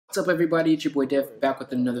What's up, everybody? It's your boy Dev back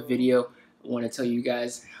with another video. I want to tell you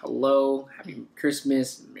guys hello, happy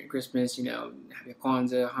Christmas, Merry Christmas, happy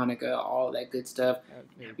Kwanzaa, Hanukkah, all that good stuff.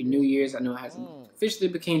 Happy New Year's. I know it hasn't officially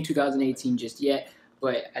became 2018 just yet,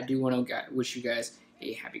 but I do want to wish you guys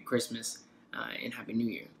a happy Christmas and happy New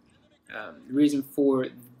Year. The reason for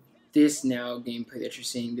this now gameplay that you're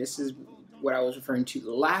seeing, this is what I was referring to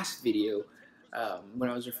the last video. When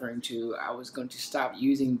I was referring to, I was going to stop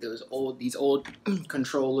using these old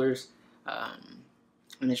controllers,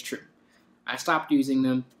 and it's true. I stopped using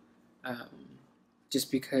them just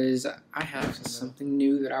because I have something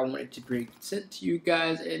new that I wanted to present to you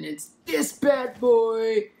guys, and it's this bad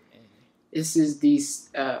boy. This is the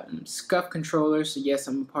Scuff controller. So yes,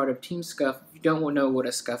 I'm a part of Team Scuff. If you don't know what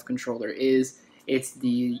a Scuff controller is, it's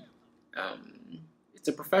a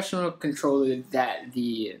professional controller that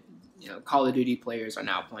the Call of Duty players are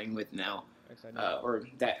now playing with now, or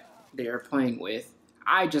that they are playing with.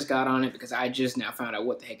 I just got on it because I just now found out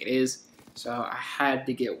what the heck it is, so I had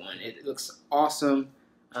to get one. It looks awesome.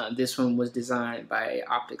 This one was designed by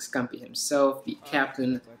Optic Scumpy himself, the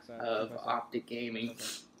captain of Optic Gaming.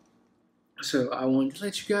 So I wanted to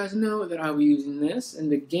let you guys know that I'll be using this,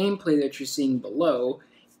 and the gameplay that you're seeing below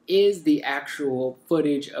is the actual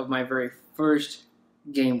footage of my very first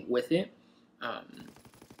game with it.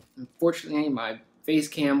 Unfortunately, my face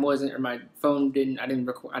cam wasn't, or my phone didn't. I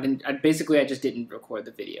just didn't record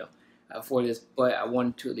the video for this. But I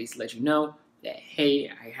wanted to at least let you know that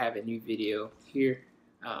hey, I have a new video here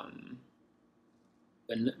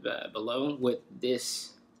below with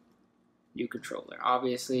this new controller.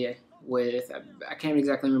 Obviously, I can't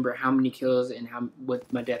exactly remember how many kills and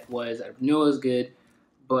what my death was. I knew it was good,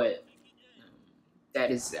 but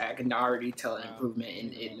that is, I can already tell an improvement,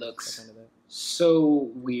 and it looks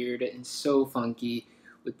so weird and so funky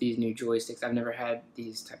with these new joysticks. I've never had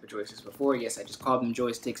these type of joysticks before. Yes, I just called them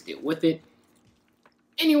joysticks, deal with it.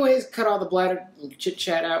 Anyways, cut all the bladder, chit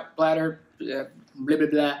chat out, bladder, blah blah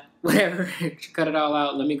blah, whatever. Cut it all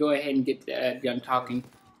out. Let me go ahead and get done talking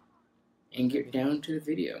and get down to the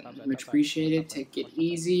video. Much appreciated. Take it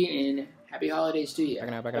easy and happy holidays to you.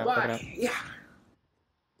 Back it up. Yeah.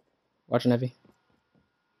 Watching heavy.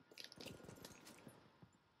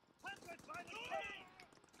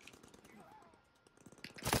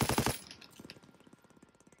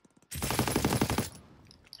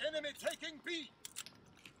 Enemy taking B.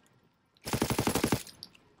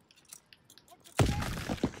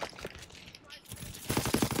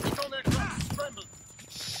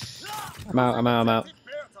 I'm out.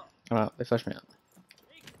 They flushed me out.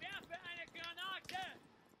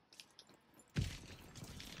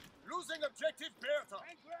 Losing objective Bertha.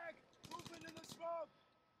 Movement in the smoke.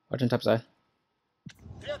 Watching top side.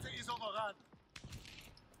 Bertha is overrun.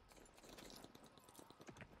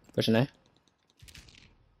 Pushing A.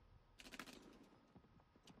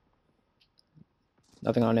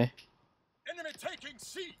 Nothing on A. Enemy taking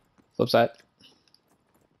C. Flip side.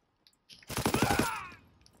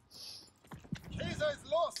 Kaiser is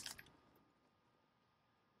lost.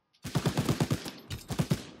 At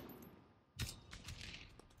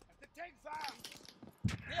the tank fire.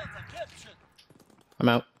 Bertha captured. I'm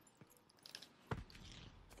out.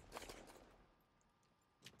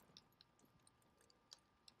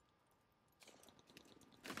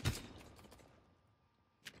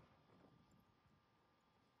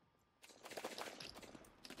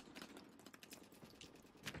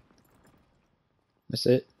 That's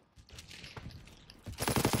it.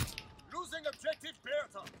 Losing objective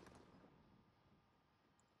Bertha.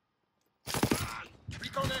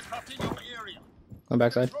 Recon aircraft in your area. Going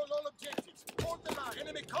backside. Control all objectives. Hold the line.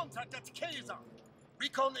 Enemy contact at Kaiser.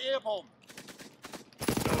 Recon airbomb.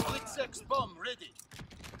 Blitz bomb ready.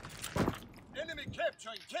 Enemy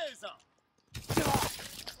capturing Kaiser.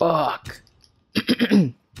 Fuck.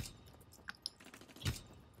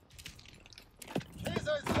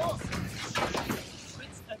 Kaiser is lost.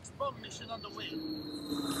 Blitz bomb mission underway.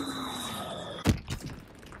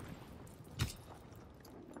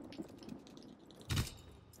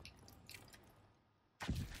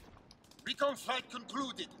 Recon flight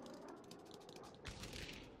concluded.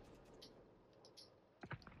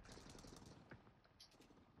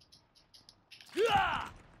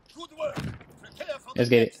 Good work. Prepare for Let's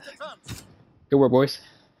the get it. next advance. Good work, boys.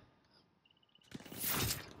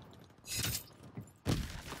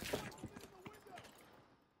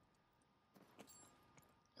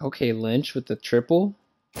 Okay, Lynch with the triple.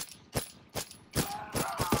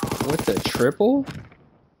 With the triple?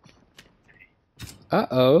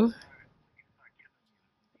 Uh-oh.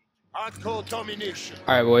 Hardcore domination.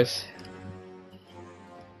 Alright, boys.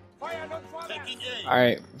 Taking A.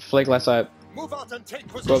 Alright, flake left side. Move out and take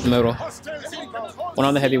position. Go up the middle. Hostiles inbound. One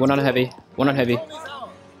on the heavy, one on the heavy, one on heavy, Recon is out.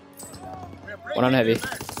 We're one on heavy.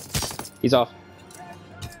 breaking their nets. He's off.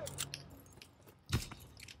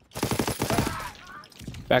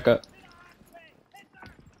 Back up.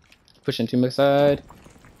 Pushing to my side.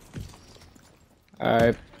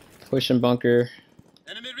 Alright. Pushing bunker.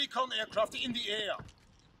 Enemy recon aircraft in the air.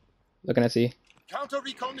 Looking at C. Counter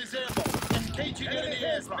recon is airborne. Engaging enemy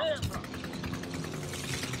aircraft.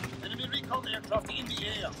 Enemy recon aircraft in the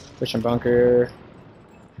air. Pushing bunker.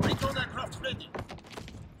 Recon aircraft ready.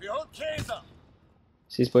 We hold Kaiser.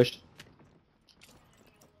 C's pushed.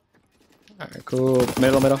 Alright, cool.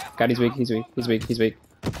 Middle. God, he's weak, he's weak.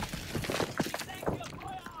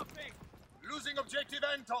 Losing objective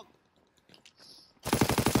Anton.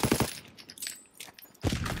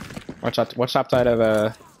 Watch top side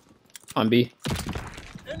of on B.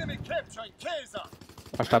 Enemy capturing Kaiser.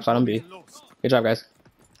 Watch top side on B. Good job, guys.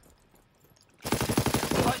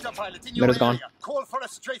 Fighter pilot in your Middle's gone. area. Call for a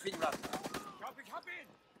strafing run.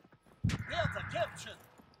 Delta captured.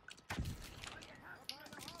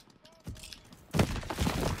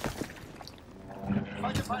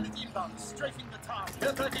 Fighter pilot inbound, strafing the target.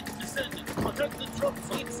 Air package descending. Protect the troops.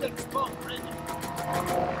 XX bomb ready.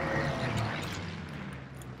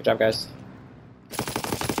 Good job, guys.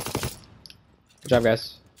 Good job,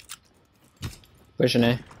 guys. Pushing A.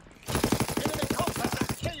 Enemy contact at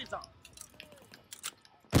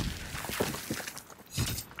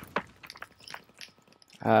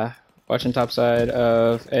Kaiser. Watching top side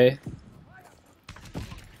of A.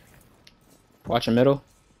 Watching middle.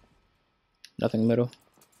 Nothing middle.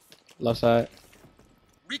 Left side.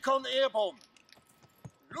 Recon airborne.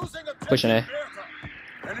 Losing objective. Pushing A. Bertha.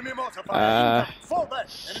 Enemy mortar fire. Fall back.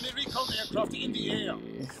 Enemy recon aircraft in the air.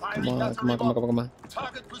 Come on.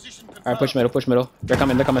 Target position confirmed. Alright, push middle. They're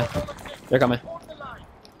coming. Hold the line.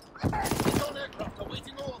 Recon aircraft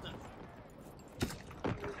awaiting orders.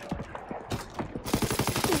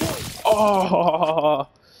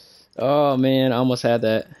 Oh man, I almost had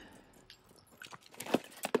that.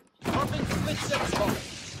 Dropping split six bomb.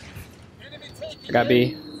 Enemy taking I got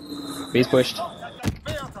B. B's pushed.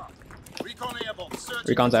 Bertha. Recon airborne. Searching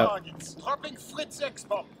Recon's for out. targets. Dropping Fritz X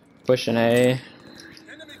bomb. Pushing A.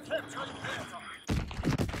 Enemy capturing Bertha.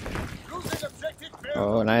 Losing objective Bertha.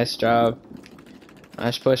 Oh, nice job.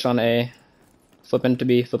 Nice push on A. Flipping to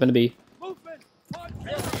B. Movement.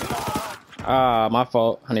 Bertha. Ah, my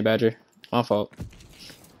fault, Honey Badger. My fault.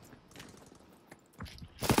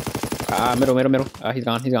 Middle. He's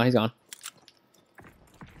gone.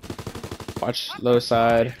 Watch low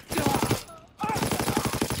side.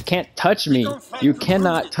 You can't touch me. You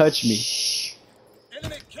cannot touch me.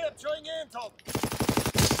 Enemy capturing Anton.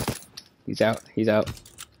 He's out.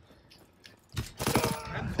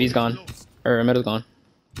 B's gone. Middle's gone.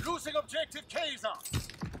 Losing objective Kaiser.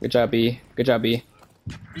 Good job, B.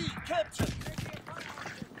 B captured.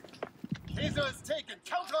 Kaiser is taken.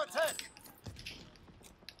 Counter-attack.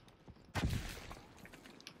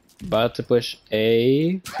 About to push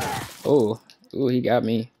A. Oh, he got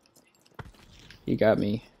me.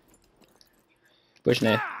 Pushing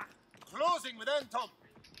A. Closing with Anton.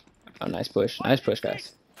 Oh, nice push,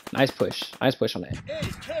 guys. Nice push on A. A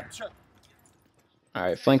is captured. All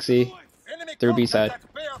right, flank C. Enemy Through B side. contact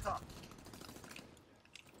at Bertha.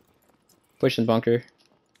 Pushing bunker.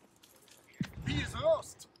 B is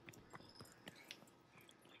lost.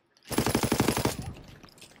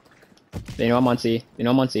 They know I'm on C.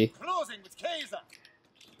 Closing with Kaiser.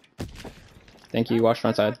 Thank you. Watch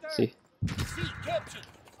front side. C. C captured.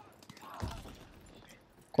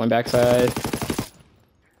 Going back side.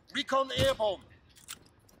 Recon airborne.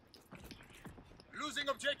 Losing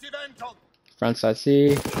objective Anton. Front side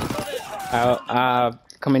C. Out.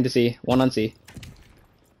 Coming to C. One on C.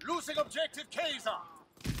 Losing objective Kaiser.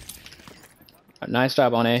 Nice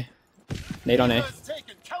job on A. Nade on A. Kaiser is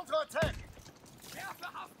taken. Counter-attack.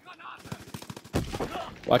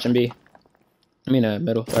 Watching B.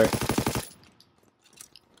 Middle. Sorry.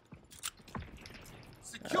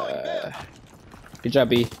 Securing Bertha. Good job,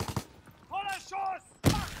 B.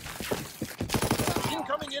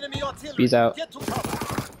 Incoming enemy artillery. B's out. Get to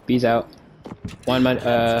cover. B's out.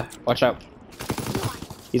 Watch out.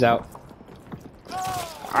 He's out.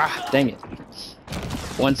 Ah, dang it.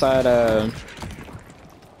 One side,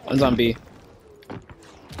 one's on B.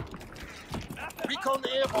 Recon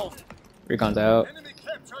airborne. Recon's out. Enemy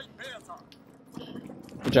capturing Bertha.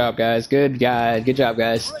 Good job, guys. Good job,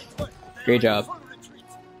 guys. Great work. They Great are in job. full retreat.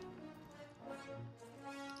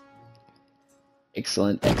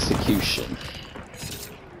 Excellent execution.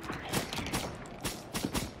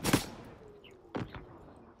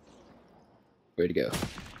 Way to go.